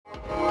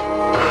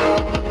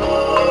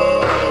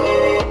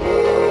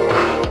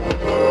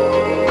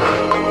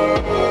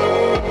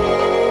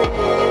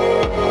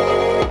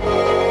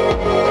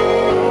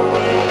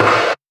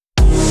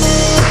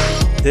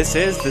This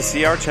is the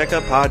CR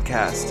Checkup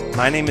Podcast.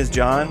 My name is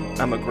John.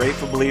 I'm a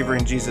grateful believer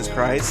in Jesus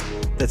Christ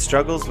that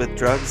struggles with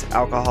drugs,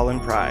 alcohol,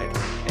 and pride.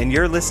 And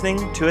you're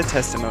listening to a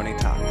Testimony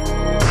Talk.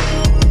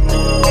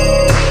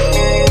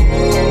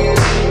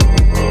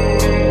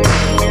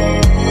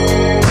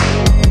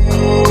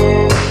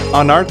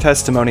 On our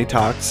Testimony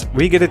Talks,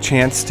 we get a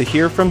chance to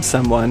hear from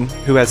someone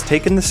who has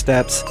taken the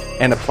steps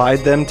and applied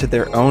them to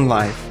their own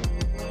life.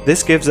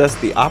 This gives us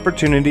the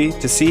opportunity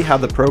to see how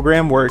the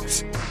program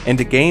works and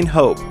to gain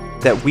hope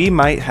that we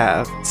might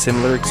have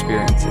similar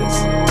experiences.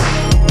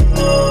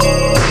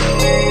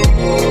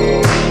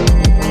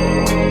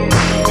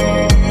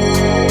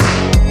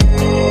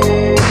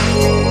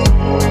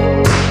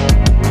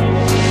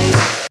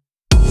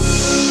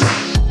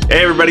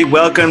 Hey everybody,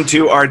 welcome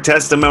to our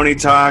Testimony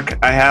Talk.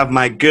 I have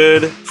my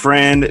good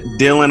friend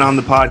Dylan on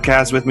the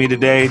podcast with me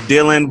today.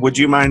 Dylan, would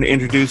you mind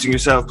introducing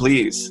yourself,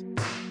 please?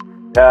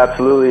 Yeah,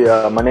 absolutely.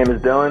 My name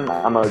is Dylan.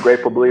 I'm a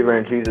grateful believer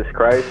in Jesus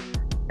Christ,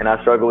 and I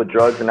struggle with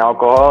drugs and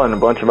alcohol and a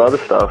bunch of other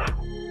stuff.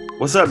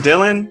 What's up,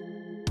 Dylan?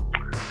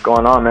 What's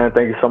going on, man?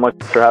 Thank you so much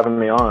for having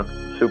me on.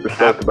 Super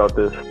stoked about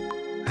this.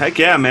 Heck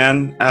yeah,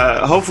 man.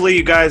 Hopefully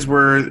you guys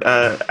were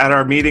at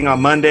our meeting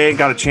on Monday,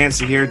 got a chance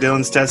to hear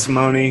Dylan's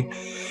testimony,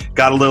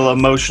 got a little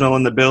emotional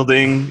in the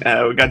building.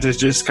 We got to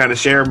just kind of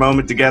share a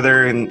moment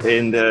together, and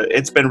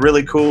it's been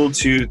really cool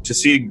to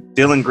see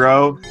Dylan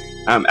grow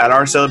at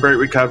our Celebrate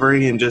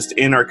Recovery and just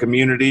in our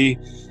community,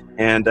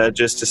 and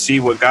just to see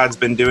what God's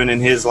been doing in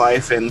his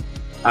life. And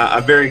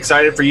I'm very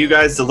excited for you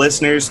guys, the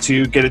listeners,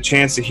 to get a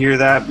chance to hear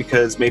that,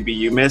 because maybe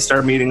you missed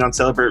our meeting on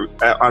Celebrate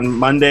on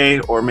Monday,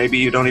 or maybe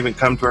you don't even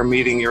come to our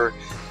meeting. You're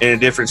in a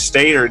different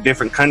state or a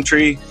different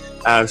country.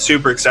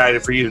 Super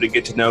excited for you to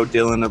get to know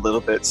Dylan a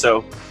little bit.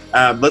 So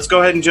let's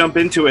go ahead and jump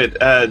into it.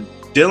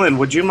 Dylan,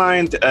 would you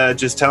mind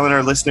just telling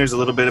our listeners a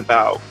little bit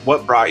about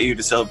what brought you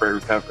to Celebrate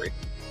Recovery?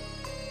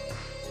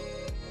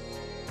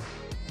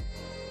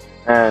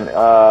 And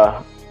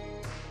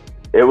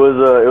it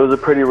was a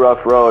pretty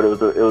rough road. It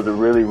was a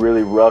really,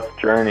 really rough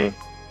journey.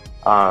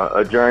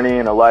 A journey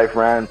and a life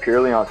ran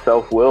purely on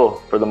self-will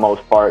for the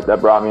most part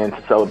that brought me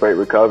into Celebrate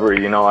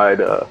Recovery. You know,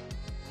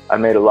 I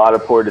made a lot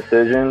of poor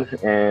decisions,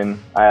 and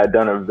I had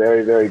done a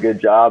very, very good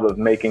job of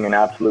making an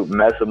absolute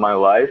mess of my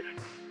life.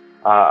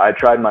 I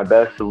tried my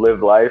best to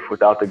live life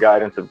without the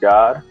guidance of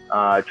God.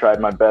 I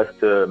tried my best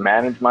to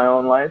manage my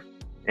own life.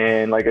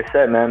 And like I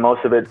said, man,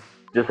 most of it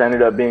just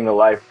ended up being a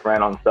life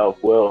ran on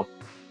self-will.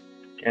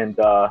 And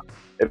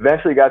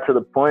eventually got to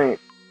the point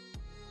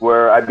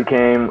where I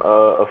became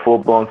a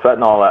full-blown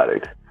fentanyl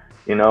addict,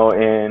 you know.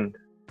 And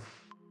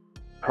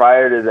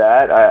prior to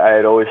that, I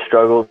had always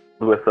struggled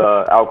with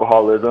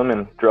alcoholism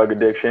and drug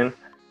addiction,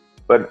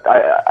 but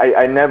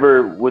I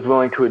never was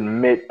willing to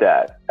admit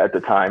that at the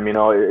time. You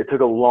know, it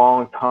took a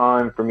long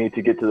time for me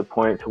to get to the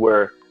point to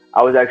where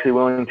I was actually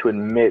willing to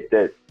admit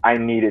that I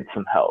needed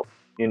some help,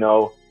 you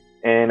know.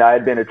 And I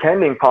had been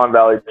attending Palm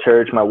Valley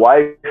Church. My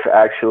wife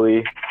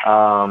actually,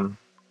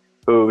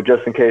 who,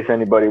 just in case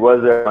anybody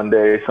was there one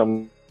day,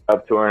 some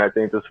up to her, and I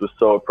think this was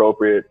so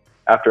appropriate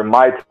after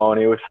my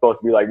testimony, which was supposed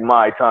to be like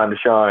my time to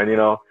shine, you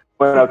know.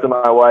 Went up to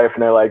my wife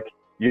and they're like,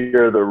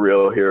 "You're the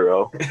real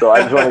hero." So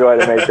I just want to go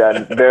ahead and make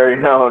that very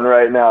known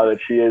right now that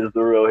she is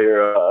the real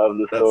hero of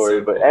the story.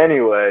 So but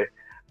anyway.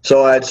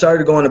 So I had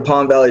started going to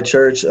Palm Valley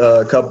Church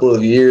a couple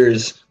of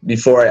years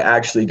before I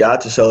actually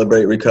got to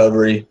Celebrate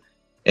Recovery.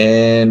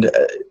 And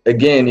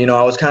again, you know,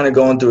 I was kind of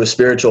going through a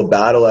spiritual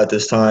battle at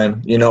this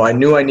time. You know, I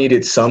knew I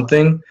needed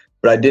something,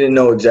 but I didn't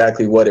know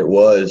exactly what it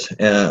was.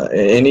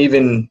 And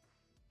even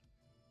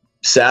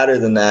sadder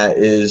than that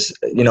is,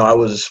 you know, I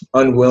was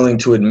unwilling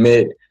to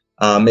admit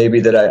maybe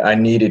that I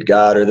needed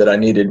God, or that I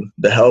needed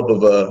the help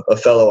of a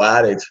fellow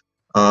addict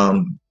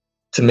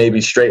to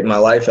maybe straighten my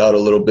life out a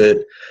little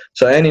bit.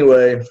 So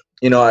anyway,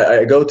 you know,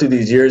 I go through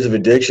these years of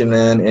addiction,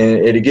 man,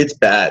 and it gets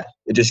bad.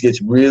 It just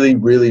gets really,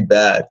 really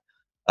bad.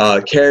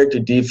 Character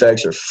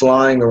defects are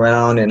flying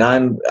around, and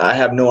I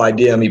have no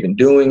idea I'm even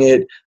doing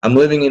it. I'm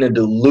living in a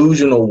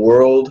delusional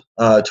world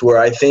to where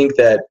I think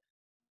that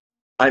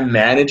I'm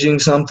managing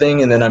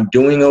something and then I'm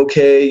doing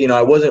okay. You know,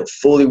 I wasn't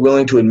fully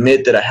willing to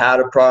admit that I had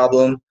a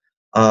problem.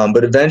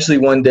 But eventually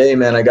one day,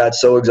 man, I got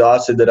so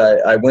exhausted that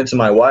I went to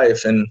my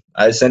wife and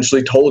I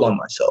essentially told on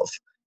myself.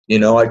 You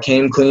know, I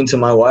came clean to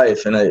my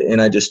wife and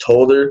I just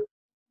told her,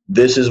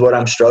 this is what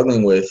I'm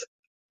struggling with.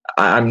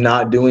 I'm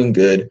not doing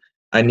good.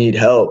 I need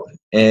help.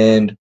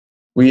 And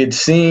we had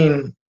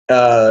seen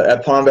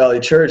at Palm Valley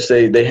Church,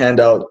 they hand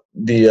out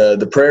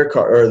the prayer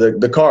card, or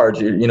the cards,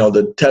 you know,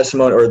 the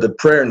testimony or the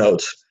prayer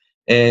notes.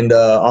 And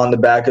on the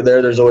back of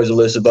there's always a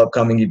list of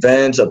upcoming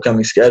events,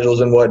 upcoming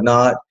schedules and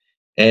whatnot.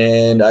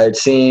 And I had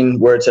seen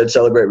where it said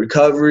Celebrate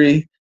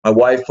Recovery. My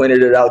wife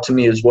pointed it out to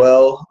me as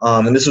well.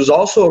 And this was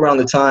also around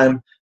the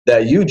time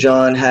that you,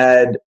 John,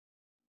 had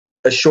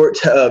a short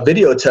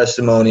video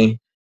testimony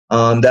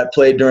that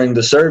played during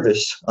the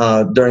service,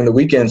 during the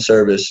weekend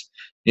service,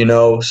 you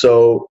know.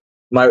 So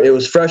it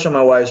was fresh on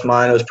my wife's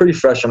mind. It was pretty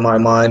fresh on my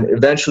mind.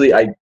 Eventually,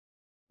 I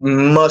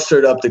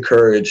mustered up the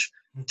courage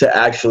to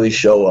actually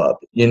show up,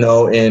 you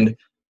know. And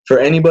for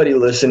anybody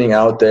listening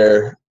out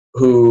there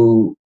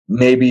who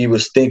maybe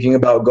was thinking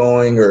about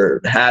going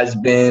or has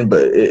been,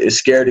 but is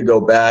scared to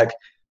go back,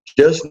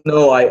 just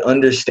know I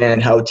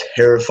understand how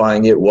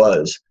terrifying it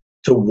was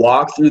to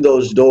walk through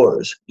those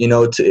doors. You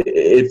know,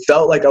 it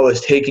felt like I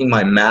was taking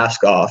my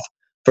mask off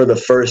for the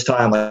first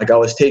time, like I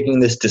was taking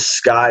this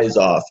disguise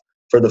off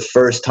for the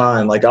first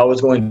time. Like I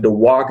was going to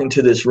walk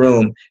into this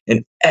room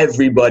and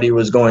everybody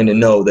was going to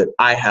know that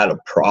I had a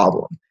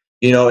problem,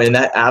 you know, and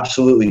that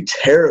absolutely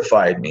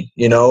terrified me,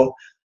 you know.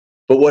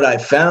 But what I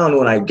found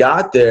when I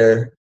got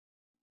there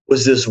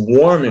was this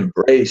warm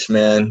embrace,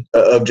 man,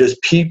 of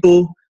just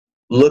people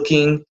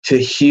looking to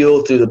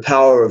heal through the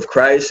power of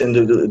Christ and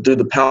through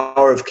the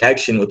power of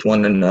connection with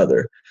one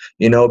another,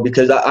 you know,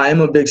 because I am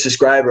a big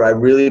subscriber. I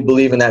really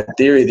believe in that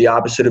theory. The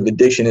opposite of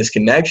addiction is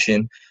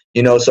connection,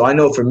 you know. So I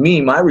know for me,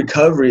 my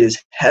recovery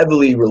is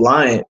heavily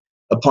reliant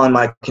upon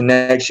my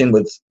connection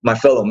with my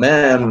fellow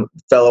men,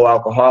 fellow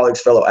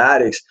alcoholics, fellow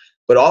addicts,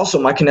 but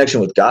also my connection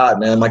with God,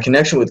 man. My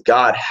connection with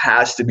God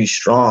has to be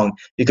strong,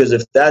 because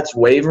if that's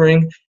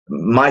wavering,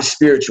 my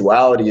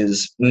spirituality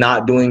is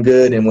not doing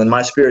good. And when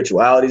my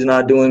spirituality is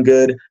not doing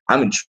good,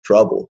 I'm in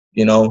trouble,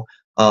 you know?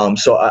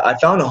 So I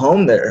found a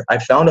home there. I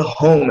found a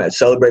home at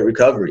Celebrate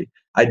Recovery.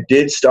 I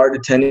did start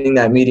attending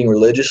that meeting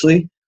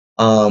religiously.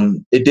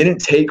 It didn't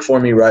take for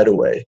me right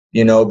away,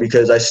 you know,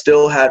 because I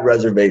still had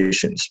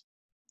reservations.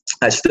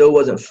 I still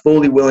wasn't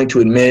fully willing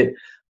to admit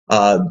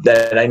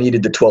that I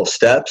needed the 12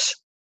 steps.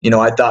 You know,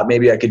 I thought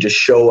maybe I could just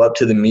show up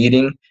to the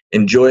meeting,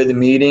 enjoy the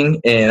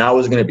meeting, and I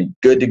was going to be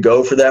good to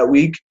go for that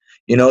week.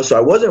 You know, so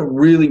I wasn't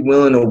really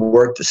willing to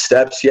work the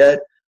steps yet.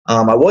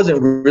 I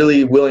wasn't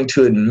really willing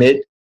to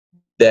admit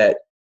that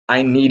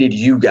I needed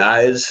you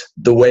guys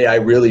the way I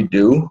really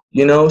do,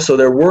 you know. So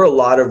there were a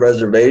lot of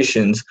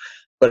reservations,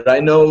 but I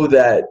know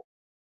that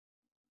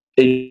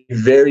a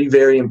very,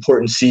 very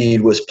important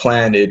seed was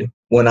planted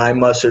when I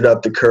mustered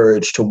up the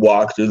courage to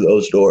walk through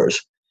those doors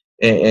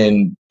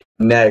and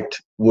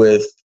connect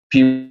with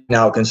people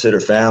now consider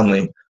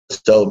family,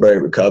 Celebrate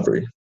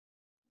Recovery.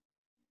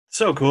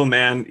 So cool,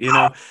 man. You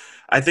know,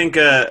 I think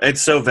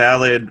it's so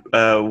valid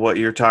what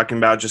you're talking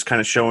about, just kind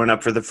of showing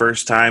up for the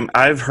first time.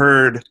 I've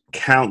heard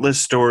countless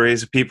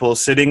stories of people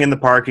sitting in the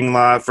parking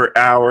lot for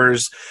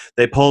hours.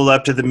 They pull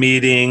up to the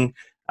meeting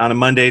on a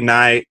Monday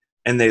night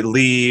and they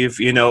leave,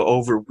 you know,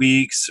 over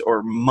weeks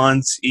or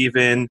months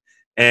even,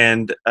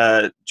 and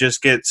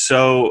just get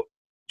so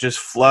just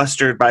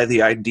flustered by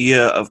the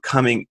idea of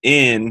coming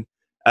in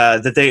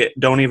that they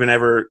don't even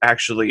ever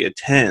actually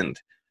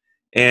attend.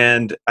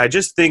 And I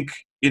just think,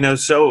 you know,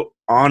 so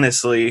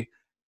honestly,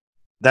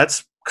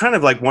 that's kind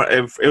of like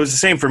it was the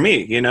same for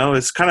me, you know.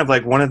 It's kind of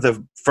like one of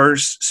the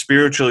first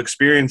spiritual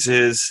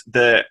experiences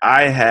that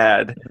I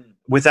had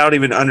without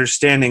even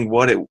understanding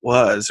what it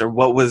was or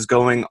what was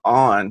going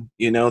on.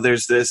 You know,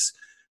 there's this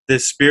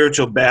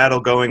spiritual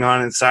battle going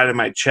on inside of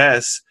my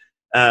chest.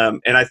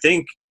 And I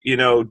think, you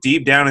know,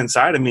 deep down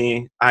inside of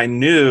me, I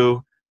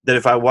knew that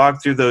if I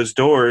walked through those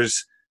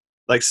doors,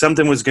 like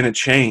something was going to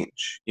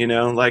change, you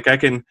know. Like I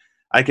can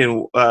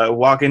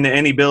walk into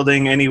any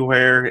building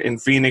anywhere in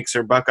Phoenix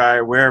or Buckeye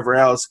or wherever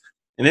else,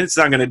 and it's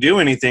not going to do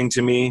anything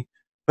to me.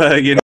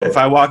 But you know, if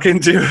I walk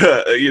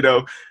into you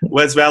know,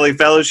 West Valley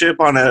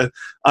Fellowship on a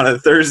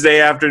Thursday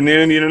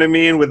afternoon, you know what I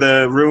mean, with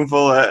a room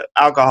full of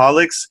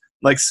alcoholics,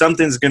 like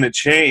something's going to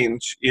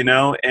change, you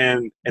know,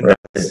 and Right.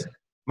 that's,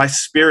 my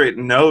spirit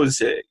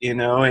knows it, you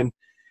know,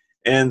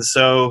 and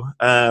so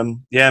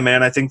yeah,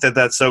 man, I think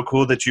that's so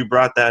cool that you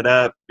brought that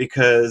up,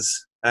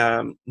 because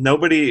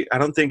nobody, I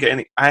don't think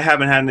I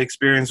haven't had an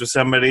experience with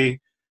somebody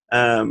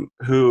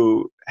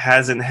who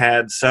hasn't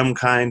had some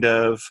kind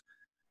of,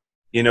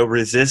 you know,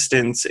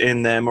 resistance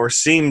in them, or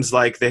seems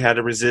like they had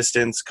a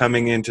resistance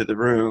coming into the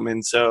room.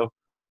 And so,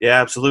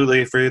 yeah,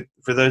 absolutely. For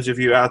those of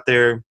you out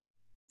there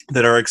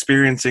that are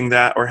experiencing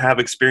that or have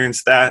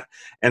experienced that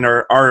and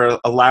are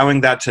allowing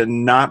that to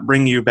not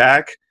bring you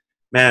back,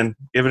 man,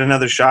 give it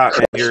another shot.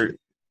 And you're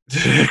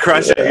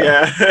crush it.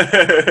 Yeah.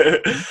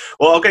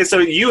 Well, okay. So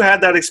you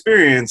had that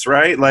experience,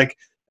 right? Like,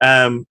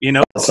 you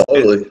know,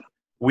 Totally.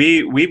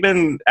 we've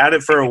been at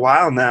it for a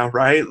while now,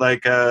 right?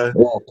 Like,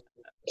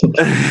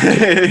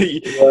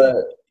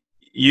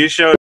 you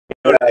showed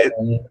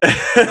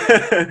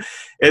it.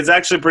 It's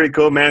actually pretty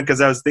cool, man,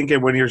 because I was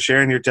thinking when you were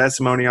sharing your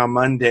testimony on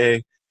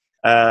Monday,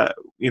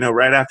 you know,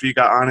 right after you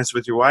got honest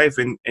with your wife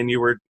and you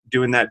were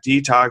doing that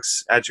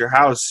detox at your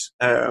house.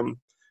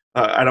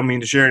 I don't mean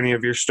to share any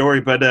of your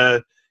story, but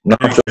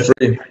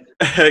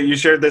you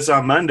shared this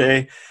on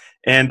Monday,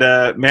 and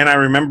man, I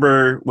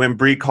remember when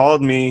Bree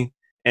called me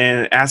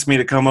and asked me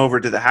to come over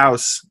to the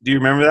house. Do you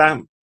remember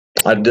that?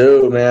 I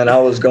do, man. I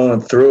was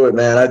going through it,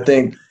 man. I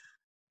think,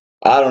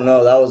 I don't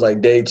know, that was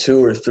like day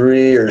 2 or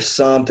 3 or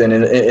something.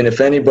 And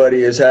if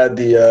anybody has had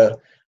the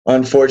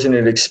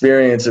unfortunate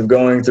experience of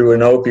going through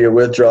an opiate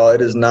withdrawal, it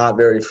is not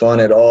very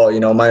fun at all. You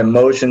know, my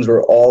emotions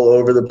were all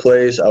over the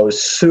place. I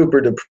was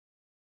super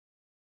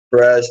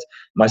depressed.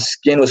 My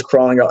skin was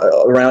crawling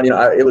around. You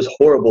know, it was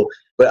horrible.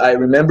 But I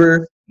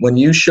remember when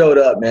you showed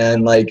up,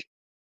 man, like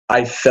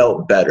I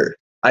felt better.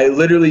 I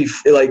literally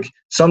like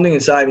something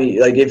inside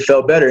me, like it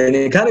felt better. And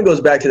it kind of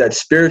goes back to that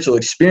spiritual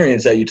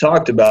experience that you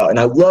talked about. And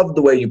I love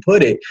the way you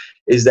put it,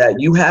 is that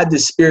you had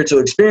this spiritual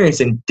experience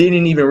and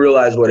didn't even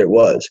realize what it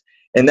was.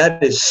 And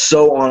that is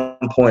so on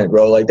point,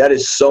 bro. Like that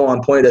is so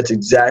on point. That's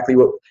exactly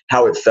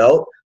how it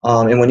felt.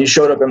 And when you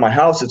showed up at my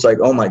house, it's like,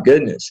 oh my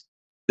goodness,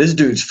 this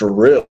dude's for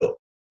real.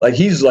 Like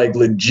he's like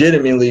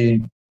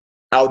legitimately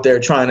out there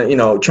trying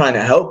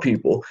to help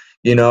people,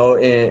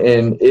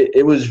 and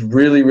it was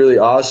really, really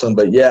awesome.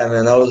 But yeah,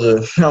 man,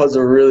 that was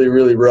a really,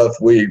 really rough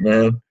week,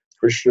 man,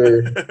 for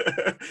sure.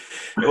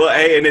 Well,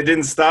 hey, and it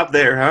didn't stop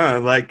there, huh?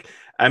 Like,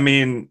 I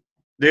mean,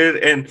 dude,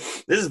 and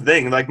this is the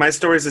thing, like my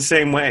story's the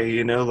same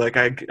way, like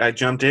I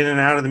jumped in and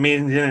out of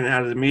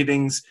the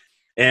meetings,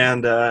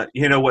 and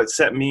what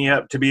set me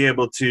up to be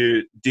able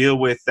to deal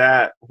with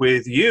that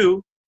with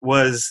you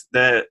was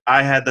that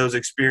I had those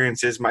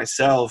experiences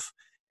myself,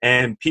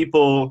 and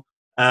people,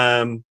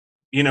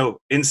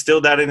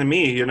 instilled that into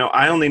me.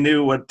 I only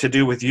knew what to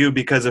do with you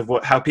because of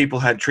how people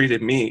had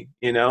treated me,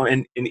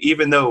 and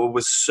even though it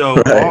was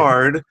so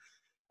hard,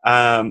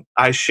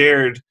 I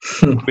shared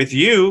with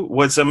you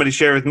what somebody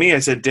shared with me. I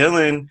said,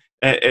 Dylan,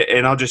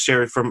 and I'll just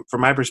share it from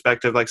my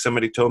perspective. Like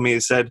somebody told me, he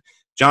said,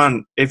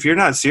 John, if you're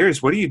not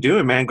serious, what are you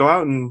doing, man? Go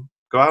out and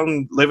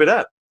live it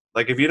up.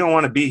 Like, if you don't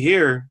want to be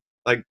here,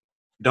 like,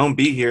 don't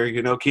be here,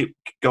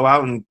 go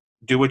out and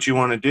do what you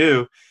want to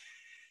do.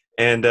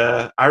 And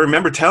I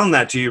remember telling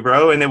that to you,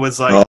 bro. And it was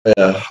like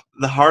the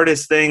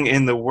hardest thing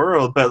in the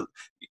world. But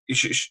you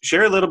should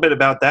share a little bit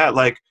about that.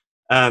 Like,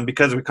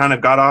 because we kind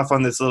of got off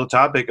on this little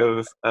topic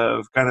of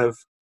kind of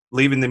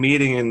leaving the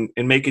meeting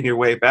and making your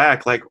way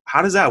back. Like,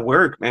 how does that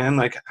work, man?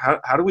 Like,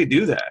 how do we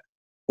do that?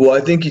 Well,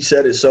 I think you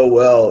said it so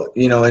well,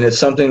 and it's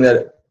something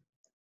that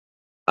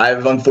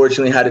I've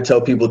unfortunately had to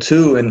tell people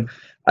too. And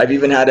I've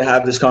even had to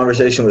have this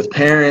conversation with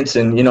parents.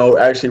 And,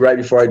 actually right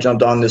before I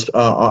jumped on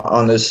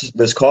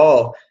this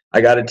call, I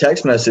got a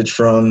text message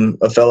from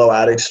a fellow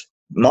addict's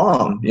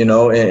mom,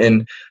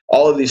 and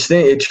all of these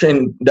things.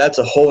 And that's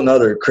a whole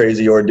nother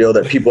crazy ordeal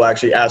that people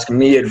actually ask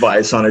me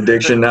advice on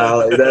addiction now.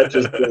 Like, that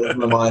just blows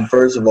my mind,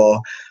 first of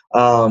all.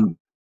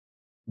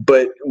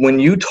 But when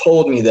you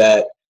told me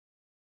that,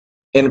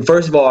 and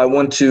first of all,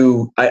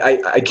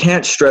 I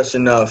can't stress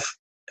enough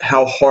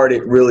how hard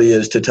it really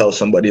is to tell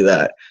somebody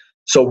that.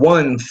 So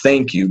one,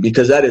 thank you,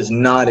 because that is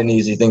not an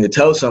easy thing to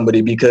tell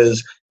somebody,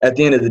 because at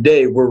the end of the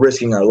day, we're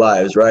risking our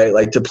lives, right?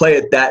 Like, to play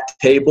at that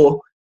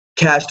table,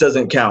 cash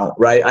doesn't count,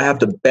 right? I have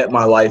to bet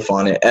my life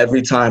on it.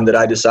 Every time that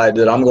I decide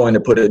that I'm going to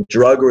put a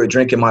drug or a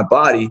drink in my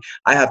body,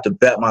 I have to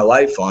bet my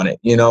life on it,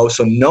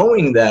 So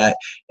knowing that,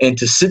 and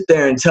to sit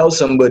there and tell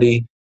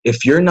somebody,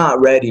 if you're not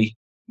ready,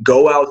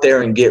 go out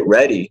there and get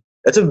ready.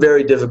 That's a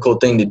very difficult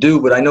thing to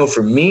do. But I know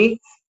for me,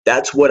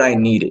 that's what I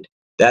needed.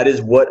 That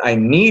is what I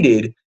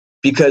needed,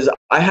 because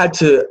I don't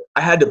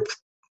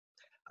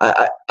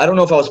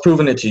know if I was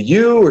proving it to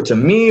you or to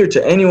me or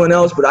to anyone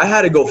else, but I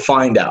had to go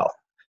find out.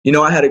 And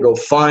I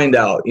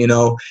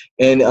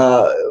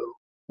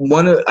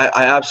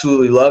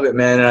absolutely love it,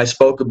 man. And I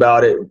spoke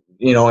about it,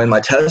 in my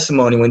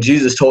testimony, when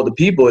Jesus told the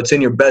people, it's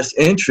in your best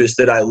interest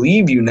that I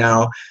leave you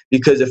now,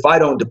 because if I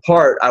don't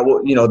depart, I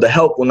will, the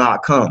help will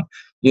not come,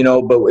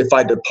 but if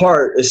I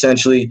depart,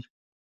 essentially,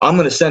 I'm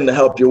going to send the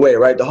help your way,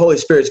 right? The Holy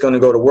Spirit's going to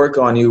go to work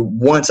on you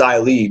once I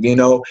leave,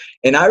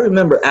 And I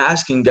remember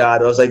asking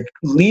God, I was like,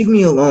 leave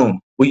me alone.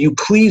 Will you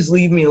please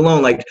leave me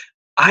alone? Like,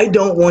 I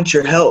don't want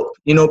your help,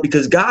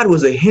 because God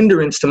was a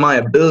hindrance to my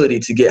ability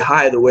to get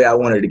high the way I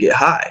wanted to get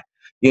high,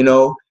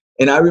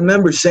 And I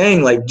remember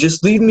saying, like,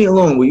 just leave me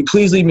alone. Will you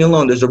please leave me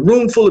alone? There's a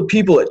room full of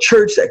people at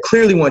church that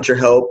clearly want your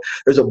help.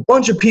 There's a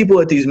bunch of people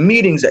at these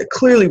meetings that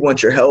clearly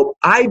want your help.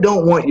 I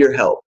don't want your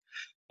help.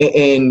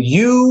 And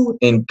you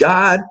and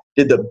God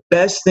did the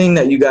best thing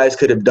that you guys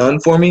could have done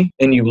for me,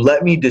 and you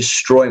let me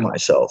destroy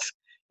myself.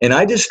 And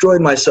I destroyed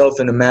myself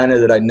in a manner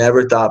that I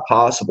never thought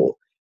possible.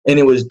 And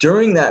it was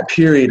during that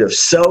period of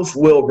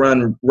self-will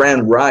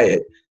ran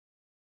riot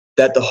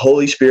that the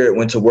Holy Spirit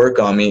went to work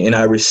on me, and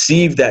I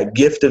received that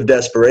gift of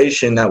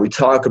desperation that we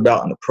talk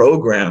about in the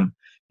program,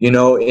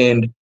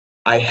 and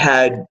I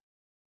had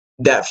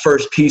that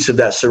first piece of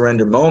that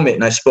surrender moment.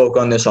 And I spoke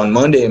on this on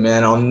Monday,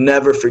 man. I'll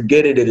never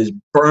forget it. It is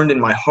burned in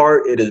my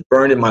heart. It is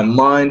burned in my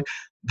mind.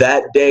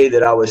 That day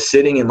that I was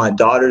sitting in my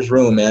daughter's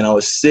room, man, I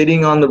was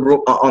sitting on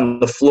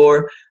the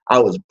floor. I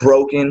was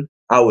broken.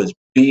 I was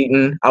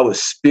beaten. I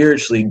was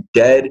spiritually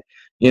dead,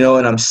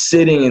 and I'm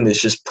sitting in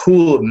this just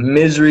pool of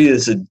misery,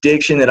 this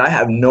addiction that I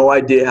have no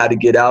idea how to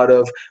get out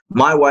of.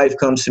 My wife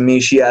comes to me.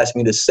 She asked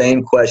me the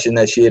same question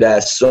that she had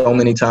asked so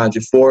many times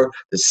before,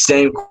 the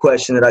same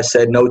question that I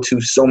said no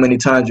to so many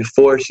times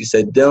before. She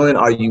said, Dylan,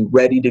 are you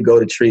ready to go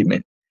to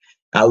treatment?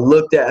 I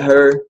looked at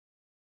her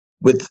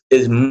with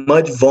as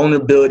much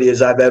vulnerability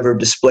as I've ever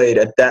displayed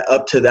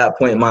up to that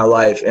point in my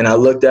life. And I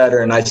looked at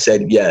her and I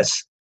said,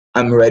 yes,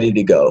 I'm ready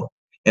to go.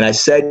 And I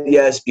said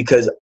yes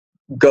because,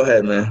 go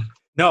ahead, man.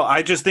 No,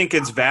 I just think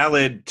it's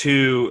valid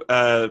to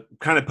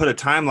kind of put a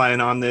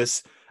timeline on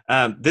this.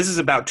 This is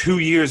about 2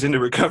 years into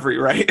recovery,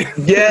 right?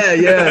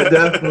 Yeah,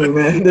 definitely,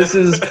 man. This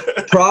is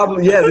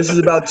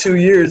about 2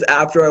 years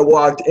after I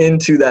walked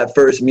into that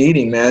first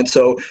meeting, man.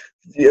 So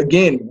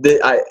again,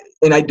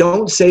 I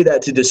don't say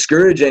that to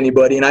discourage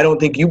anybody, and I don't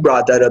think you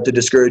brought that up to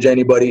discourage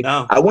anybody.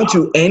 No. I want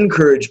to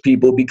encourage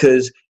people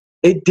because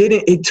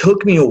it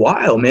took me a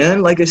while,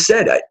 man. Like I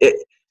said,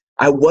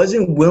 I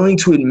wasn't willing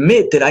to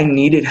admit that I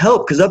needed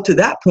help because up to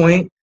that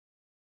point,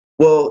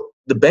 well,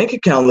 the bank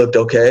account looked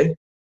okay.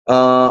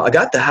 I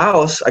got the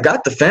house. I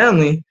got the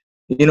family.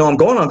 You know, I'm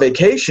going on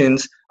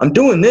vacations. I'm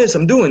doing this.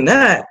 I'm doing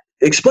that.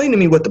 Explain to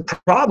me what the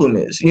problem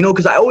is, you know,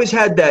 because I always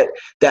had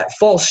that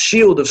false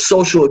shield of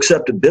social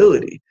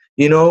acceptability,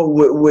 you know,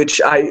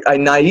 which I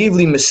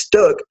naively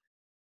mistook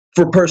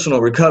for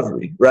personal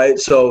recovery, right?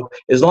 So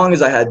as long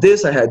as I had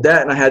this, I had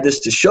that, and I had this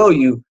to show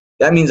you,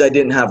 that means I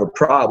didn't have a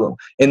problem.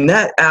 And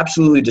that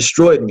absolutely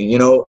destroyed me, you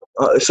know.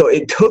 So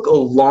it took a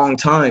long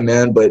time,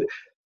 man, but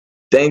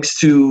thanks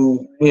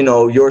to, you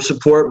know, your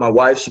support, my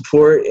wife's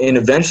support, and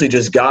eventually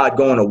just God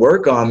going to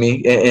work on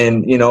me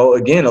and, you know,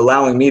 again,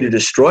 allowing me to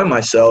destroy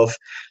myself,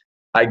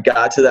 I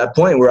got to that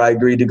point where I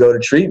agreed to go to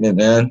treatment,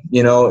 man,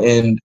 you know.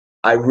 And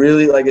I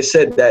really, like I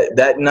said,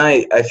 that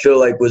night I feel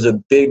like was a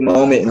big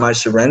moment in my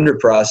surrender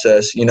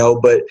process, you know,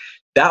 but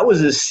that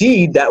was a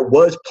seed that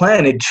was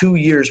planted 2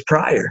 years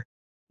prior.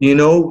 You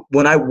know,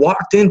 when I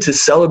walked in to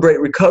celebrate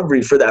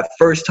recovery for that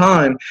first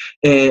time,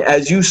 and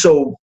as you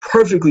so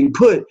perfectly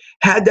put,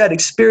 had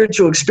that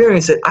spiritual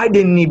experience that I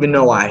didn't even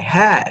know I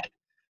had,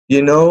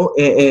 you know,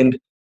 and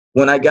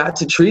when I got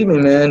to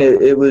treatment, man,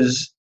 it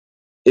was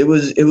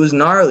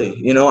gnarly.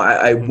 You know,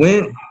 I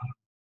went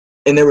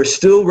and there were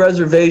still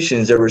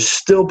reservations. There were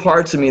still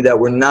parts of me that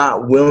were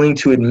not willing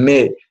to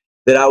admit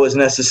that I was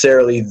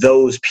necessarily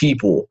those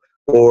people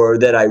or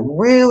that I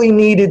really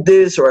needed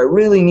this or I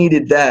really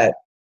needed that.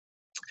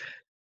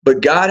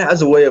 But God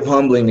has a way of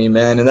humbling me,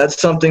 man. And that's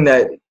something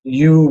that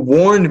you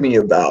warned me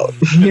about.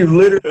 You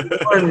literally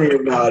warned me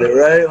about it,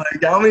 right?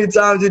 Like, how many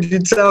times did you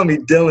tell me,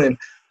 Dylan,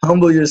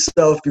 humble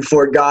yourself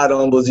before God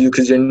humbles you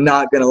because you're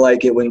not going to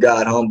like it when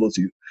God humbles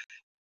you?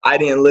 I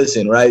didn't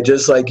listen, right?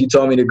 Just like you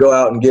told me to go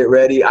out and get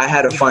ready, I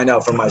had to find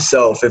out for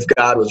myself if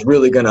God was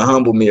really going to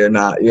humble me or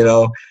not, you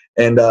know?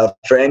 And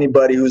for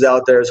anybody who's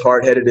out there as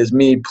hard-headed as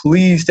me,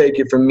 please take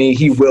it from me.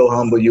 He will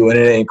humble you, and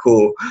it ain't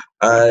cool,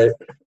 all right?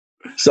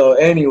 So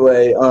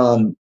anyway,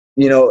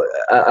 you know,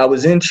 I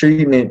was in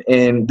treatment,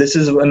 and this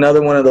is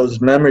another one of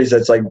those memories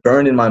that's like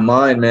burned in my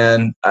mind,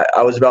 man.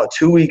 I was about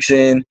 2 weeks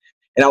in,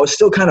 and I was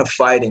still kind of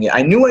fighting it.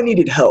 I knew I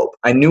needed help.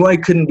 I knew I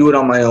couldn't do it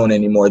on my own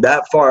anymore.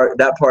 That part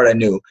I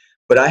knew.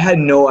 But I had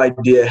no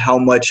idea how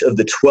much of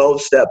the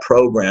 12-step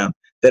program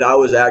that I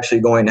was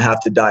actually going to have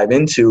to dive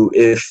into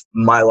if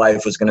my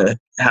life was going to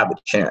have a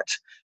chance,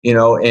 you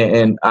know.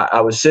 And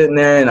I was sitting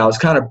there, and I was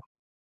kind of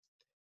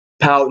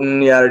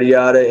pouting, yada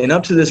yada. And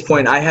up to this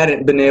point, I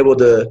hadn't been able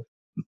to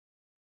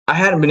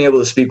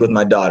speak with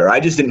my daughter. I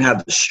just didn't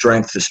have the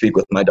strength to speak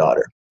with my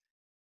daughter.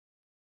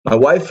 My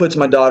wife puts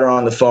my daughter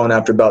on the phone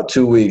after about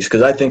 2 weeks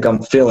because I think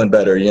I'm feeling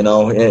better, you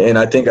know, and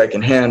I think I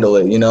can handle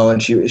it, you know.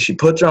 And she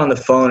puts her on the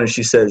phone, and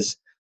she says,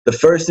 the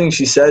first thing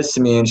she says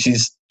to me, and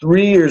she's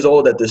 3 years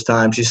old at this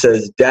time, she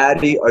says,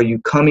 "Daddy, are you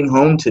coming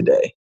home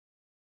today?"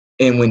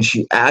 And when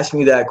she asked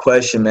me that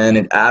question, man,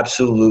 it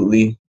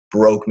absolutely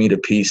broke me to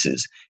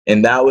pieces.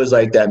 And that was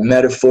like that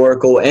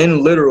metaphorical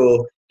and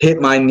literal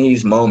hit my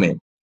knees moment.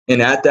 And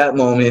at that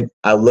moment,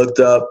 I looked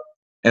up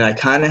and I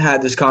kind of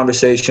had this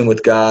conversation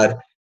with God.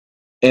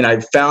 And I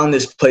found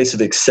this place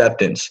of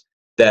acceptance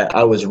that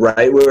I was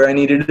right where I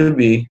needed to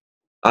be.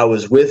 I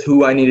was with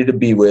who I needed to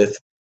be with.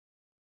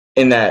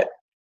 And that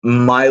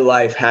my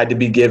life had to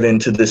be given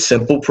to this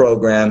simple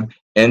program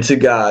and to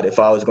God if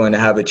I was going to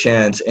have a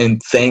chance.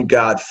 And thank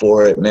God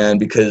for it, man,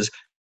 because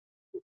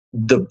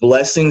the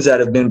blessings that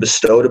have been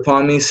bestowed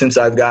upon me since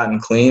I've gotten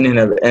clean and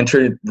have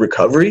entered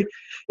recovery,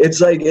 it's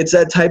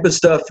that type of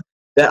stuff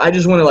that I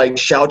just want to like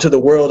shout to the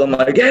world. I'm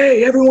like,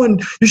 hey, everyone,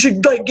 you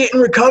should like get in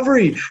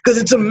recovery because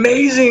it's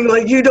amazing.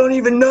 Like, you don't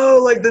even know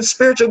like the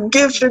spiritual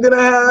gifts you're going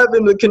to have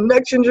and the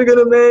connections you're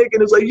going to make.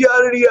 And it's like,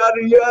 yada,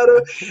 yada,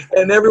 yada.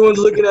 And everyone's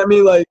looking at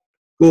me like,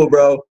 cool,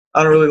 bro.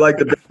 I don't really like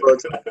the big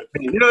books.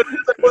 You know,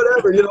 it's like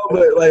whatever, you know,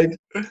 but like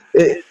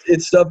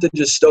it's stuff that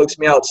just stokes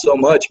me out so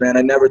much, man.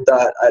 I never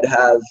thought I'd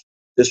have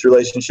this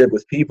relationship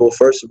with people,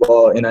 first of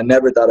all, and I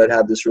never thought I'd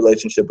have this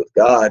relationship with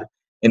God.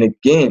 And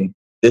again,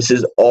 this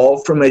is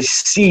all from a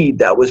seed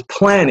that was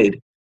planted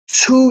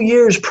 2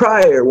 years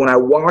prior when I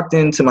walked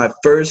into my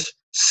first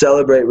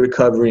Celebrate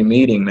Recovery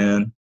meeting,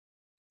 man.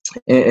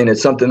 And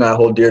it's something that I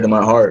hold dear to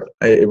my heart.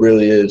 It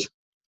really is.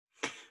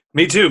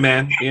 Me too,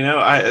 man. You know,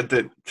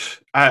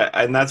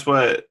 and that's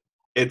what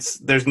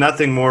there's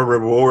nothing more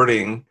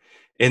rewarding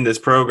in this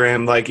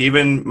program. Like,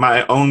 even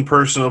my own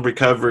personal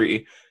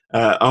recovery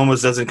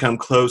almost doesn't come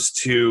close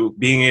to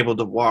being able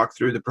to walk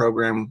through the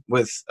program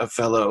with a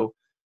fellow.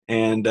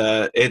 And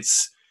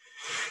it's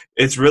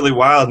really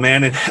wild,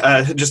 man.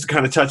 And just to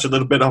kind of touch a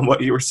little bit on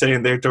what you were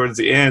saying there towards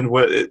the end,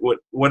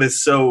 what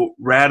is so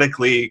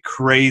radically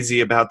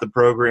crazy about the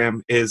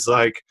program is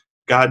like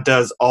God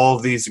does all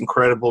of these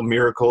incredible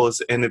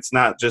miracles, and it's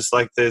not just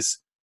like this,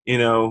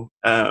 they're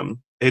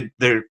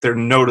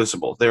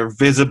noticeable, they're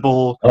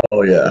visible,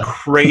 Oh yeah.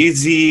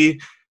 crazy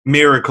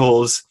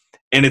miracles.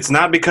 And it's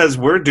not because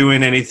we're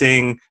doing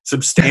anything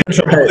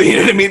substantial. Right. You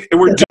know what I mean?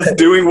 We're just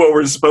doing what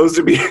we're supposed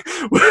to be,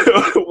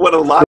 what a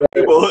lot of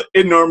people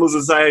in normal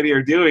society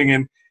are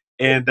doing.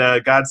 And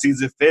God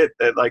sees it fit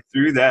that, like,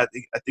 through that,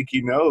 I think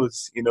he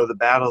knows, the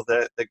battle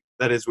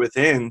that is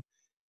within.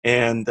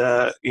 And,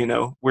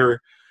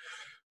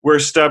 we're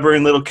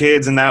stubborn little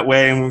kids in that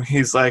way. And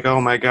he's like,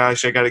 oh my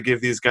gosh, I got to give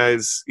these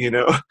guys,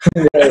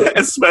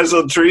 a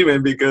special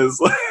treatment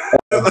because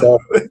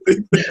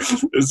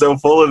they're so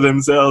full of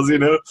themselves,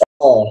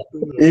 Oh,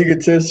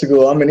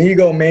 egotistical. I'm an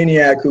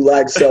egomaniac who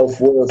lacks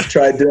self-worth.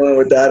 Try dealing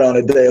with that on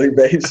a daily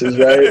basis,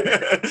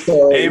 right?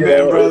 So,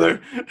 amen,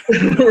 brother.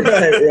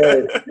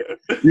 Right.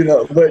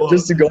 But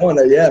just to go on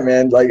that, yeah,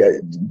 man, like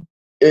it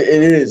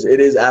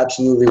is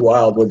absolutely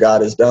wild what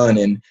God has done.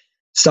 And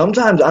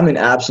sometimes I'm in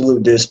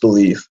absolute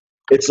disbelief.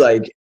 It's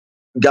like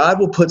God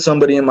will put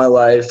somebody in my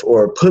life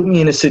or put me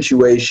in a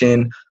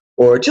situation,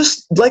 or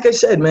just like I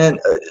said, man,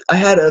 I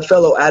had a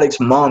fellow addict's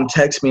mom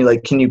text me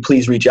like, can you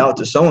please reach out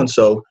to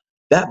so-and-so?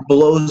 That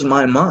blows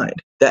my mind.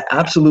 That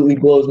absolutely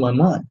blows my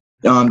mind.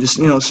 Just,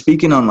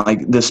 speaking on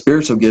like the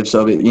spiritual gifts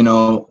of it,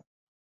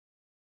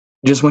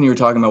 just when you were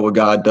talking about what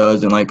God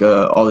does and like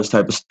all this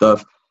type of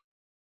stuff,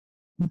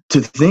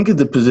 to think of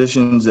the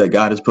positions that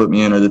God has put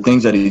me in, or the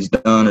things that he's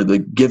done, or the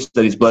gifts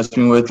that he's blessed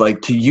me with,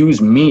 like to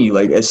use me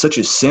like as such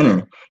a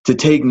sinner, to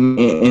take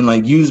me and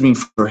like use me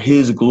for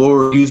his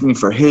glory, use me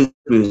for his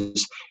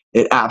purpose,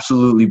 it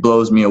absolutely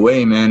blows me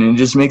away, man. And it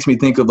just makes me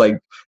think of like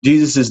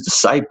Jesus's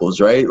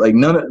disciples, right? Like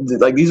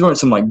these weren't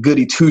some like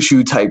goody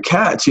two-shoe type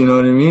cats, you know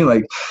what I mean?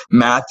 Like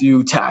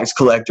Matthew, tax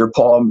collector,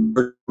 Paul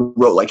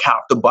wrote like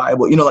half the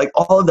Bible, like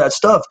all of that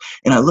stuff.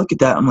 And I look at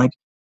that, I'm like,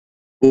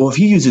 well, if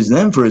he uses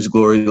them for his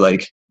glory,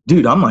 like,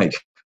 dude, I'm like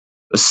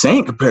a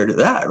saint compared to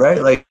that,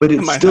 right? Like, but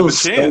it still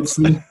stokes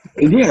me.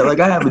 Yeah, like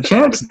I have a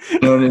chance, you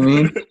know what I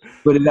mean?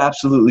 But it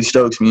absolutely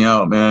stokes me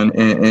out, man.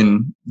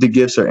 And the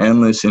gifts are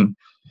endless. And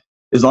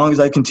as long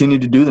as I continue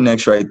to do the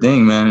next right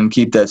thing, man, and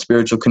keep that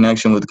spiritual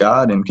connection with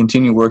God and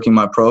continue working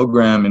my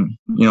program and,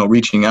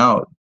 reaching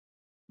out,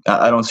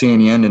 I don't see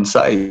any end in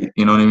sight,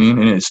 you know what I mean?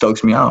 And it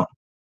stokes me out.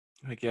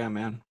 Like, yeah,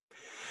 man.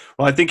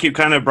 Well, I think you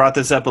kind of brought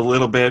this up a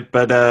little bit,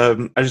 but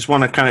I just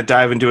want to kind of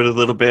dive into it a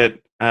little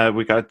bit.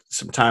 We got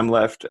some time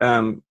left.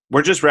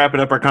 We're just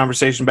wrapping up our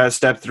conversation about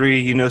step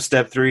 3.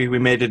 Step 3, we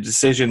made a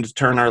decision to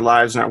turn our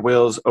lives and our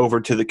wills over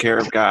to the care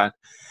of God.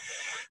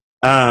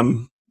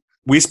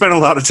 We spent a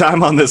lot of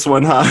time on this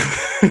one, huh?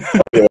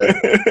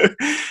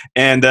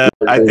 And I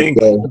think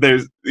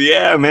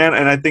man,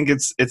 and I think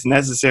it's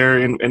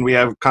necessary, and we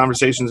have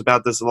conversations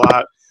about this a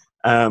lot.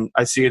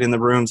 I see it in the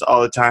rooms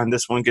all the time.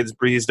 This one gets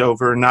breezed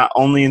over, not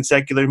only in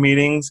secular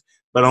meetings,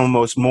 but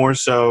almost more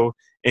so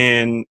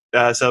in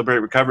Celebrate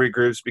Recovery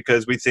groups,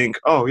 because we think,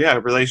 oh yeah,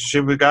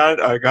 relationship with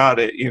God, I got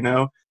it,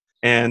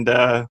 And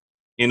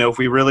if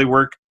we really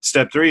work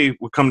step 3,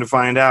 we'll come to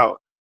find out,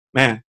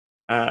 man,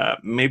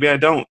 maybe I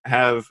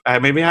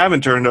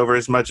haven't turned over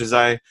as much as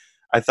I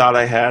thought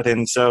I had.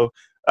 And so,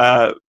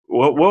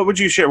 what would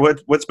you share?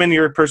 What's been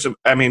your person?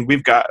 I mean,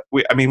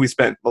 we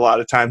spent a lot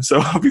of time, so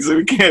obviously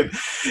we can't,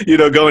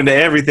 go into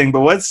everything.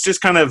 But what's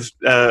just kind of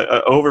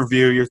an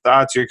overview, your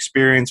thoughts, your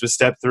experience with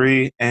step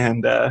 3,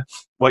 and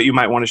what you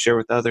might want to share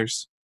with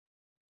others?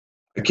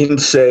 I can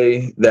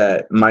say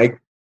that my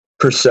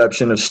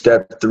perception of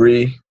step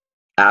 3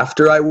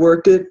 after I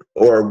worked it,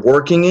 or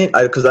working it,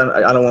 because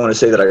I don't want to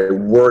say that I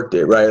worked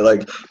it, right?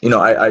 Like,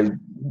 I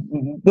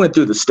went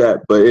through the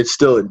step, but it's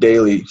still a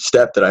daily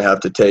step that I have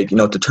to take,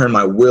 to turn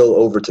my will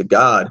over to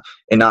God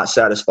and not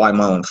satisfy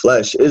my own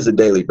flesh is a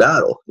daily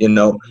battle,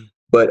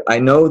 But I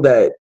know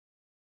that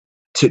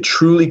to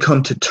truly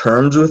come to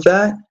terms with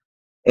that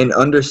and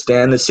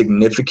understand the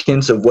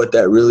significance of what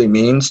that really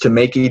means, to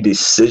make a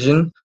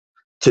decision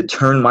to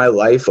turn my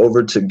life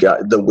over to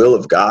God, the will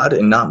of God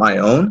and not my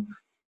own,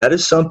 that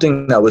is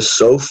something that was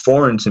so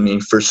foreign to me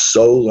for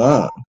so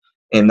long.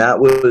 And that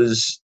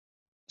was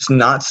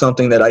not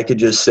something that I could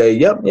just say,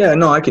 yep, yeah,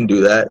 no, I can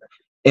do that,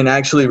 and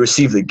actually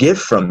receive the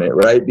gift from it,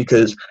 right?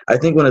 Because I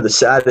think one of the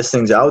saddest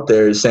things out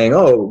there is saying,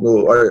 oh,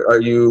 well,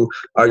 are you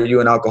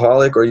an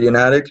alcoholic, or are you an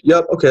addict?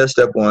 Yep, okay, that's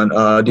step 1.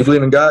 Do you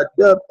believe in God?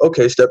 Yep,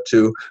 okay, step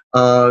 2.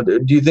 Do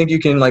you think you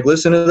can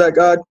listen to that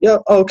God?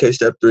 Yep, okay,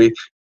 step 3.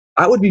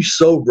 I would be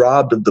so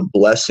robbed of the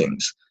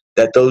blessings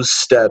that those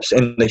steps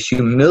and the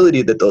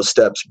humility that those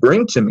steps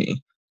bring to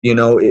me,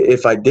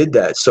 if I did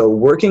that. So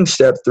working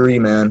step 3,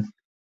 man,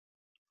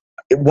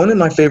 one of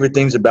my favorite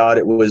things about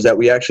it was that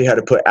we actually had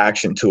to put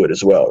action to it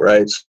as well,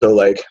 right?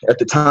 So at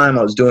the time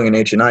I was doing an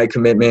H&I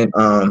commitment,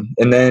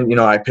 and then,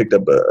 I picked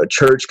up a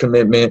church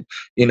commitment,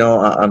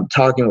 I'm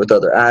talking with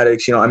other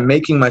addicts, I'm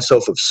making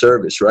myself of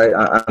service, right?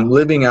 I'm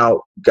living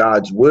out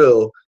God's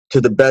will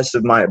to the best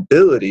of my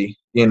ability,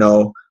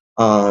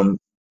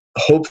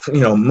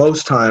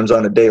 most times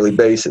on a daily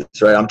basis,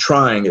 right? I'm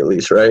trying at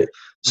least, right?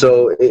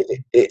 So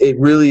it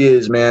really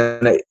is,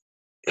 man.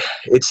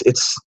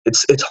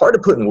 it's hard to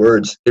put in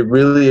words. It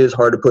really is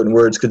hard to put in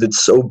words because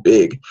it's so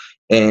big.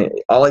 And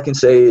all I can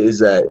say is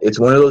that it's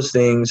one of those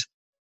things,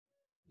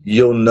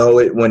 you'll know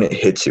it when it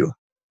hits you.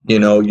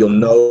 You'll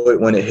know it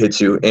when it hits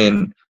you.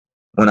 And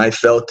when I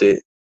felt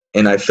it,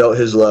 and I felt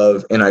his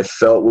love, and I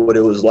felt what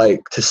it was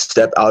like to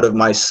step out of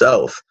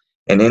myself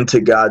and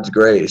into God's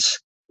grace,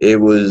 it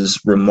was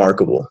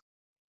remarkable.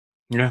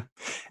 Yeah.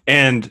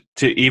 And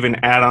to even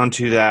add on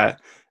to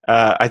that,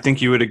 I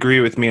think you would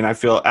agree with me, and I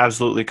feel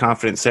absolutely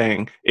confident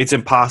saying it's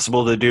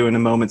impossible to do in a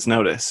moment's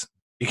notice.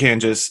 You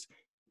can't just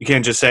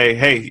say,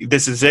 "Hey,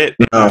 this is it.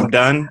 No. I'm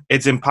done."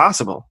 It's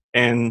impossible.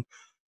 And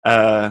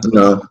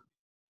No.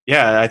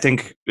 yeah, I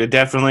think it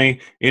definitely,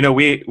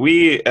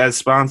 we as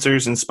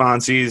sponsors and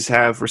sponsees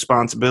have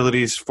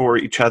responsibilities for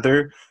each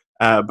other.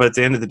 But at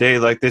the end of the day,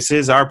 like, this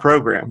is our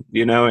program,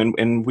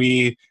 and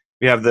we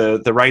have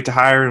the right to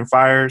hire and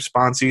fire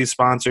sponsees,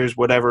 sponsors,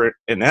 whatever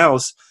and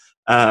else.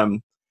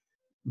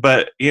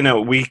 But,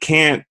 we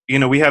can't,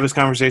 we have this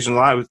conversation a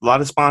lot with a lot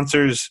of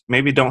sponsors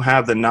maybe don't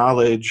have the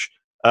knowledge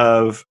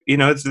of,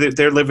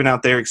 they're living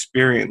out their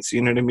experience,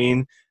 you know what I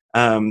mean?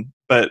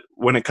 But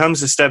when it comes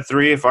to step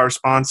 3, if our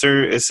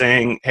sponsor is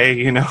saying,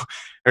 "Hey,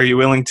 are you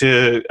willing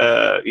to,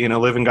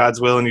 live in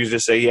God's will?" and you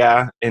just say,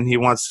 "Yeah," and he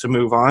wants to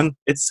move on,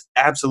 it's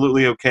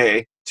absolutely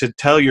okay to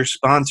tell your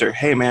sponsor,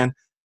 "Hey, man,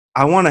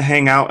 I want to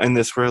hang out in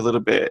this for a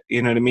little bit,"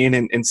 you know what I mean?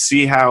 And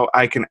see how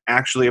I can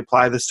actually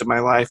apply this to my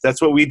life.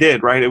 That's what we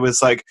did, right? It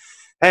was like,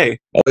 "Hey,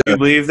 do you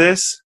believe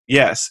this?"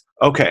 "Yes."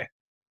 "Okay.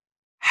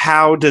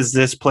 How does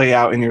this play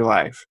out in your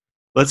life?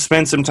 Let's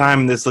spend some time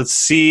in this.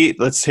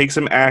 Let's take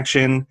some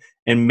action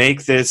and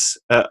make this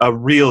a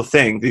real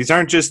thing." These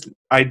aren't just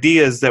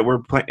ideas that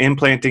we're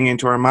implanting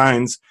into our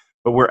minds,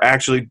 but we're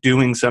actually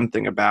doing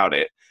something about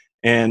it.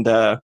 And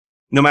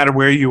no matter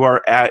where you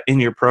are at in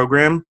your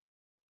program,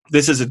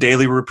 this is a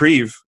daily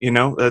reprieve,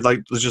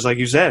 just like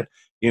you said.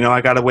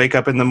 I got to wake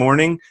up in the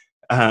morning.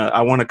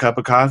 I want a cup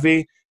of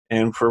coffee.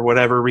 And for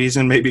whatever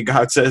reason, maybe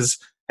God says,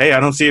 "Hey, I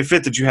don't see it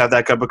fit that you have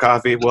that cup of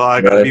coffee." Well,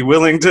 I got to be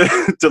willing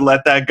to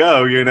let that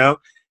go,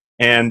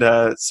 And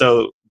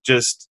so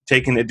just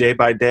taking it day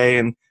by day,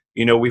 and,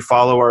 we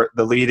follow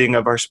the leading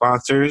of our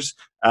sponsors,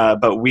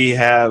 but we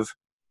have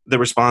the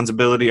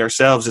responsibility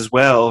ourselves as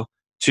well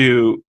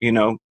to,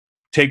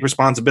 take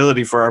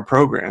responsibility for our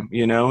program,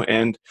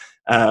 and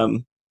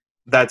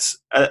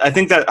I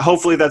think that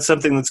hopefully that's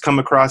something that's come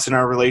across in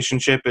our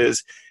relationship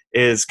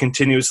is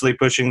continuously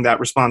pushing that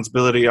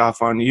responsibility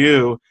off on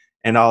you,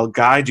 and I'll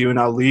guide you and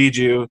I'll lead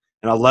you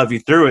and I'll love you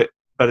through it.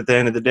 But at the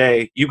end of the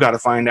day, you got to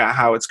find out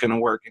how it's going to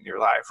work in your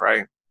life,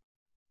 right?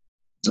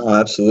 Oh,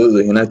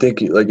 absolutely. And I think,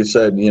 like you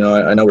said,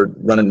 I know we're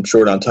running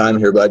short on time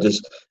here, but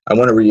I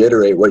want to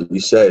reiterate what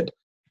you said.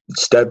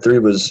 Step 3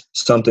 was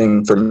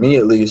something, for me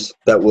at least,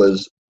 that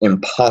was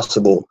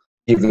impossible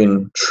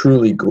even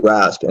truly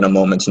grasp in a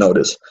moment's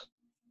notice,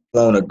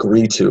 alone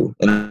agree to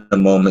in a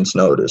moment's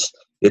notice.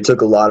 It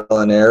took a lot of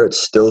trial and error. It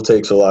still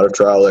takes a lot of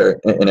trial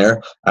and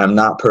error. I'm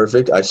not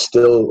perfect. I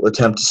still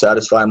attempt to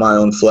satisfy my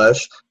own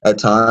flesh at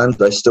times.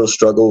 I still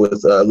struggle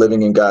with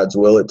living in God's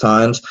will at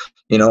times,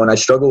 and I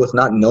struggle with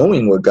not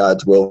knowing what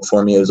God's will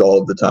for me is all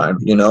of the time,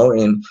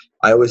 and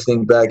I always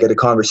think back at a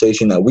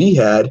conversation that we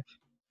had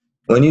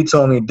when you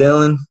told me,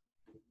 "Dylan,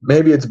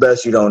 maybe it's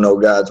best you don't know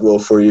God's will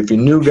for you. If you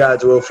knew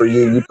God's will for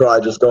you, you'd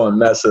probably just go and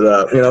mess it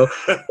up,"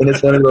 And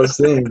it's one of those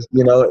things,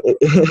 and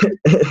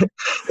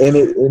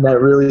that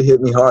really hit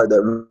me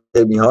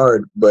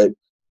hard. But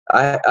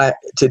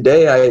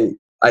today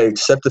I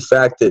accept the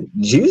fact that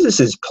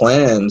Jesus's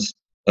plans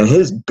and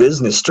his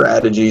business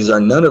strategies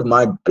are none of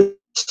my business.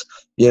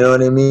 You know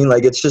what I mean?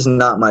 Like, it's just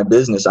not my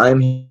business. I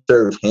am here to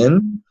serve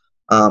him.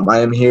 I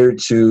am here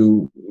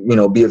to,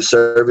 be of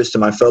service to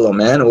my fellow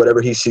man, and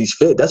whatever he sees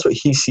fit, that's what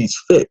he sees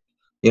fit.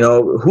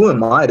 Who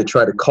am I to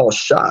try to call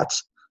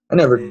shots? I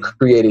never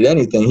created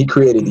anything. He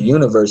created the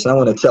universe, and I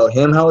want to tell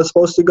him how it's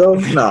supposed to go?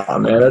 Nah,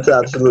 man, that's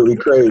absolutely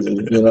crazy,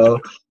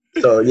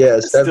 So, yeah,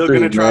 step still 3,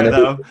 gonna try, man.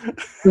 though.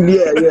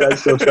 Yeah, I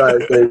still try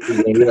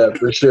occasionally. Yeah,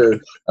 for sure.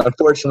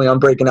 Unfortunately, I'm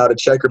breaking out a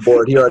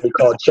checkerboard. He already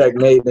called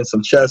checkmate and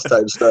some chess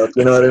type stuff.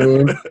 You know what I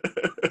mean?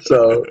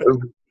 So,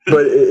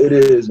 but it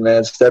is,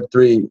 man. Step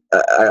 3,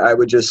 I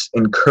would just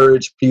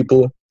encourage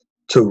people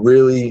to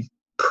really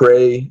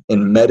pray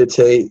and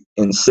meditate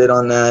and sit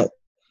on that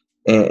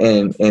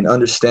and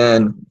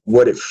understand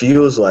what it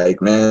feels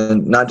like,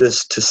 man. Not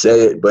just to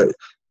say it, but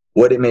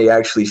what it may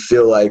actually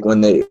feel like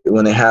when they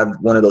have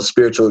one of those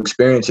spiritual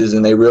experiences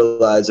and they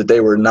realize that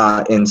they were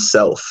not in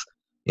self,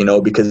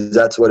 because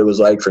that's what it was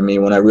like for me.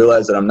 When I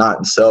realized that I'm not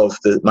in self,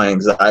 that my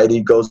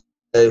anxiety goes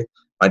away,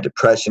 my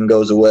depression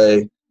goes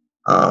away,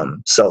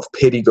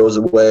 self-pity goes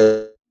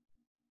away,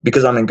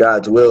 because I'm in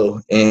God's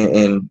will.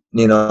 And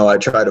I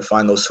try to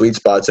find those sweet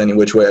spots any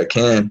which way I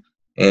can.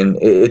 And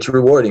it's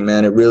rewarding,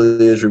 man. It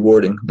really is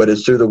rewarding. But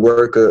it's through the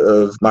work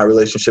of my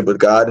relationship with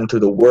God and through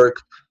the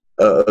work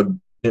of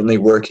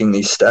working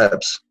these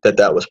steps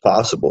that was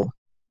possible.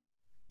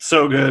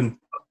 So good.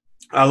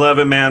 I love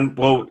it, man.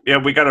 Well, yeah,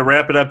 we got to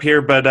wrap it up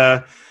here,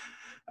 but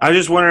I was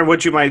just wondering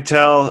what you might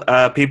tell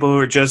people who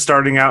are just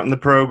starting out in the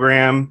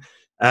program,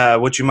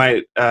 what you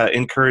might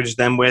encourage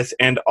them with,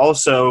 and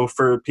also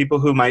for people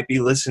who might be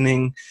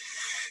listening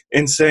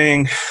and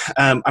saying,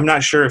 I'm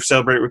not sure if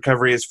Celebrate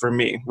Recovery is for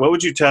me. What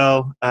would you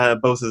tell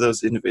both of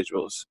those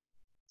individuals?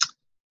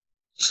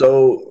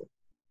 So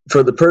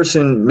for the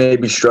person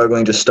maybe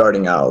struggling, just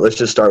starting out, let's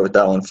just start with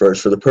that one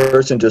first. For the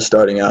person just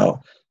starting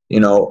out,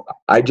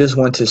 I just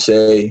want to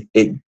say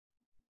it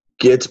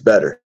gets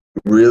better.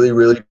 It really,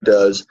 really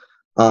does.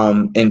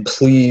 And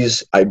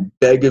please, I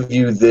beg of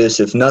you this,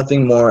 if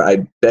nothing more,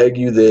 I beg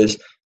you this,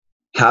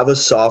 have a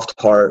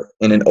soft heart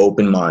and an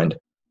open mind.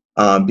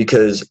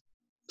 Because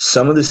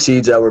some of the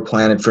seeds that were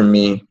planted for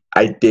me,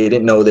 I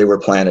didn't know they were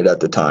planted at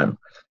the time.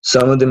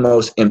 Some of the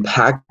most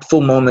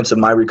impactful moments of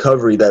my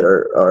recovery that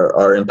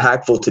are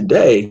impactful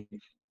today,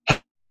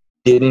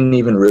 didn't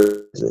even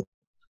realize it,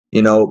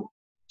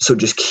 So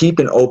just keep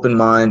an open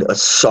mind, a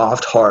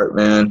soft heart,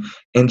 man,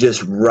 and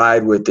just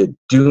ride with it.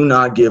 Do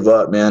not give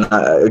up, man.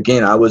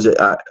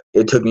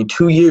 It took me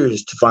 2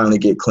 years to finally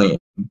get clean.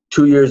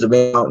 2 years of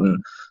being out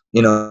and,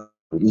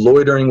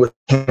 loitering with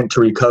intent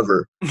to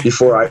recover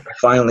before I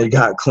finally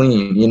got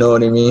clean. You know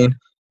what I mean?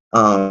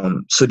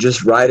 So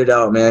just ride it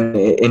out, man,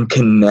 and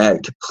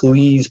connect.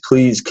 Please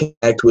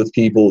connect with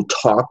people,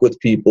 talk with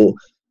people.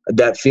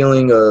 That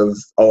feeling of,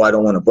 I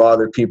don't want to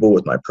bother people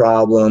with my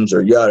problems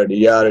or yada,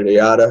 yada,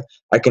 yada.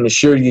 I can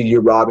assure you,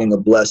 you're robbing a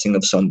blessing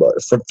of somebody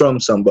from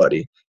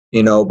somebody,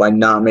 by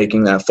not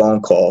making that phone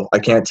call. I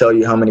can't tell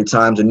you how many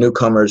times a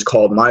newcomer has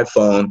called my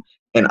phone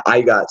and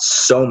I got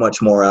so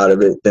much more out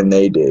of it than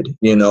they did,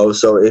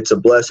 so it's a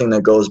blessing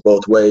that goes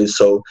both ways.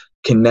 So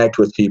connect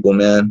with people,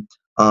 man.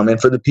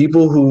 And for the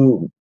people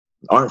who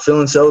aren't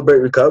feeling Celebrate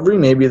Recovery,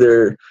 maybe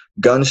they're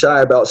gun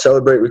shy about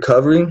Celebrate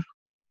Recovery.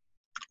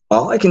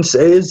 All I can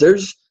say is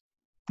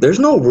there's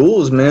no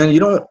rules, man.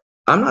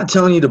 I'm not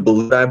telling you to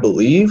believe I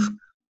believe.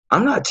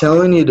 I'm not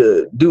telling you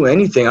to do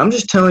anything. I'm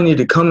just telling you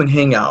to come and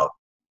hang out.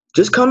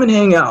 Just come and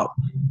hang out.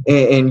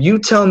 And you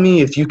tell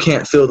me if you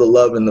can't feel the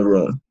love in the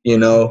room,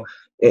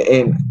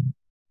 And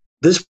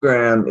this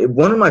program,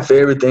 one of my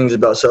favorite things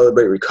about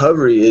Celebrate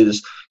Recovery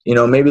is,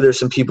 maybe there's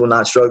some people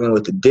not struggling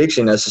with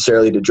addiction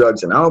necessarily to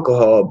drugs and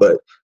alcohol, but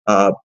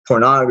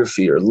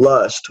pornography or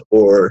lust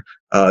or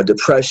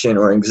depression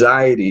or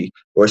anxiety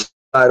or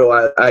suicidal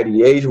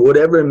ideation,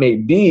 whatever it may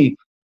be,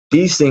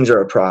 these things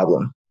are a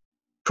problem.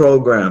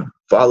 Program,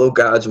 follow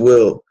God's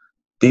will.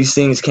 These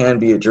things can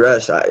be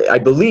addressed. I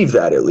believe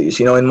that, at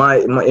least, in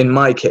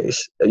my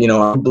case,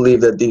 I believe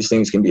that these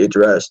things can be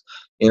addressed,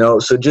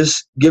 so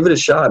just give it a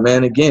shot,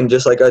 man. Again,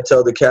 just like I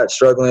tell the cat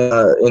struggling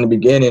in the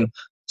beginning,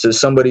 to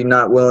somebody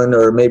not willing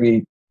or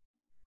maybe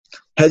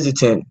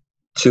hesitant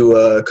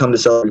to come to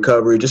Celebrate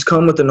Recovery, just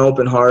come with an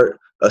open heart,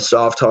 a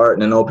soft heart,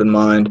 and an open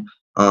mind,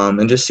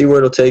 and just see where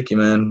it'll take you,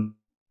 man.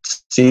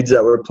 Seeds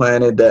that were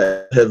planted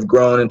that have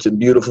grown into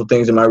beautiful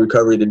things in my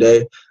recovery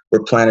today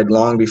were planted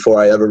long before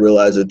I ever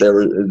realized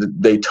that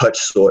they touch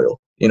soil.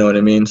 You know what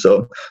I mean?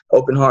 So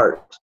open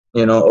heart,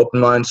 open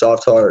mind,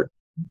 soft heart.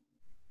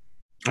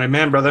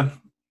 Amen, brother.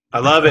 I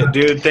love it,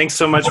 dude. Thanks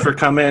so much for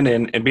coming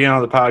and being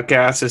on the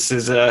podcast. This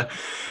is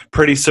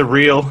pretty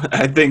surreal,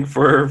 I think,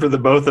 for the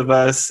both of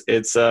us.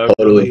 It's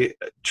really,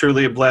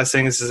 truly a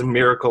blessing. This is a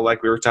miracle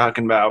like we were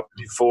talking about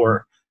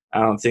before.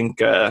 I don't think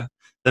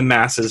the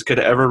masses could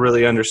ever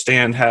really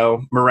understand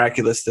how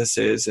miraculous this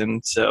is.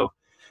 And so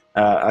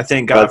I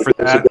thank God for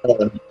that.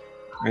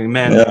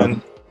 Amen. Yeah.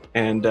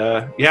 And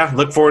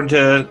look forward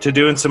to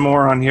doing some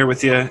more on here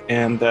with you.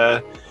 And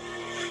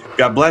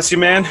God bless you,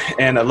 man.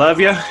 And I love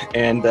you.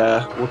 And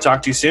we'll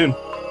talk to you soon.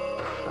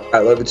 I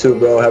love you too,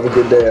 bro. Have a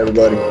good day,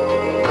 everybody.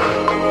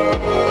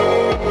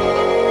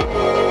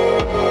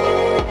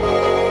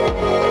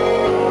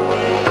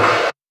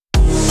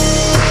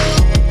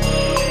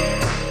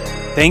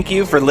 Thank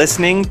you for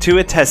listening to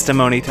A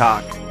Testimony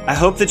Talk. I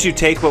hope that you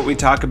take what we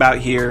talk about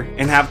here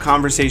and have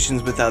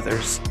conversations with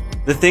others.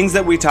 The things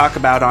that we talk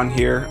about on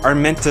here are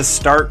meant to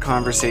start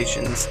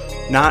conversations,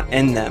 not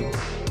end them.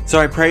 So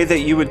I pray that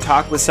you would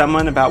talk with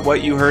someone about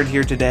what you heard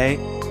here today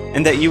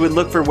and that you would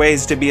look for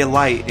ways to be a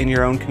light in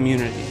your own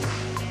community.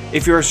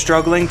 If you are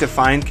struggling to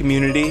find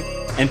community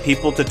and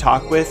people to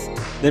talk with,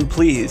 then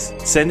please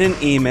send an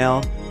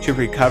email to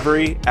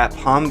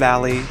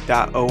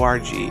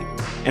recovery@palmvalley.org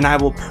and I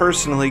will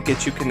personally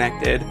get you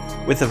connected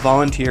with a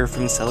volunteer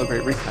from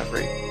Celebrate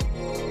Recovery.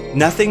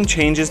 Nothing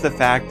changes the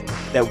fact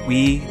that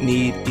we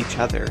need each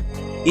other,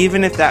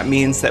 even if that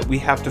means that we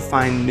have to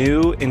find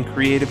new and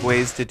creative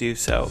ways to do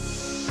so.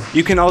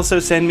 You can also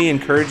send me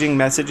encouraging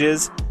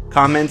messages,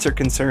 comments, or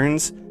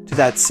concerns to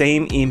that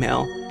same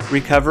email,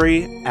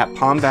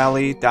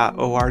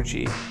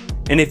 recovery@palmvalley.org.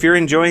 And if you're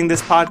enjoying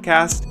this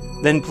podcast,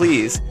 then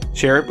please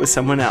share it with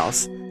someone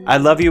else. I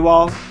love you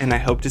all, and I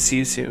hope to see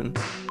you soon.